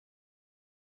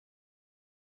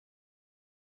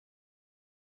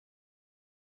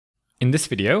In this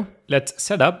video, let's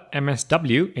set up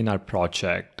MSW in our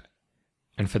project.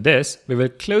 And for this, we will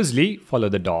closely follow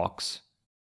the docs.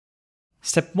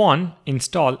 Step 1.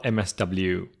 Install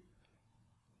MSW.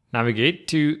 Navigate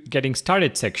to Getting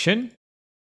Started section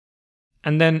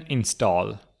and then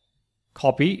Install.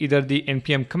 Copy either the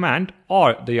npm command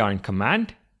or the yarn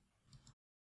command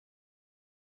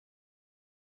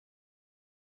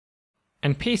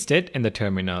and paste it in the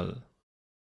terminal.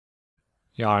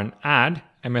 Yarn add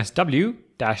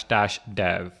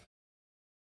msw-dev.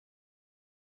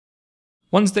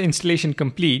 Once the installation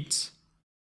completes,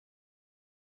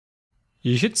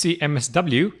 you should see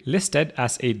MSW listed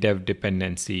as a dev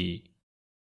dependency.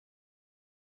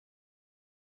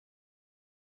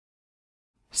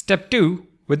 Step 2.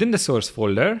 Within the source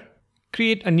folder,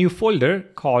 create a new folder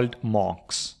called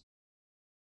mocks.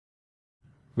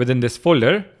 Within this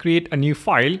folder, create a new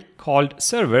file called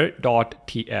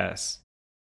server.ts.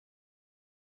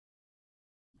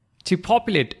 To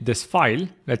populate this file,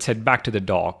 let's head back to the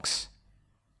docs.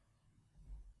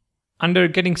 Under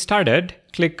Getting Started,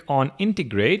 click on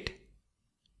Integrate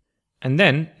and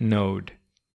then Node.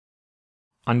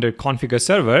 Under Configure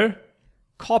Server,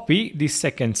 copy the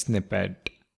second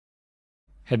snippet.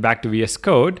 Head back to VS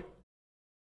Code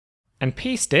and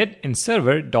paste it in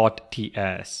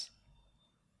server.ts.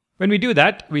 When we do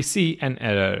that, we see an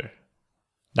error.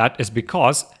 That is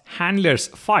because handlers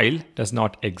file does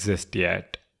not exist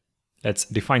yet. Let's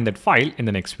define that file in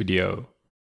the next video.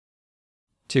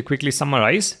 To quickly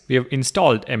summarize, we have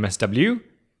installed MSW,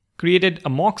 created a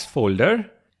mocks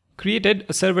folder, created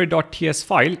a server.ts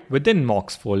file within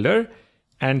mocks folder,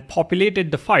 and populated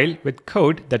the file with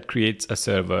code that creates a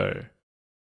server.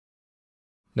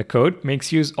 The code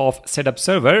makes use of setup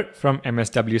server from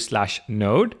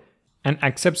msw/node and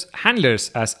accepts handlers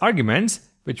as arguments,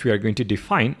 which we are going to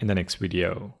define in the next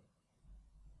video.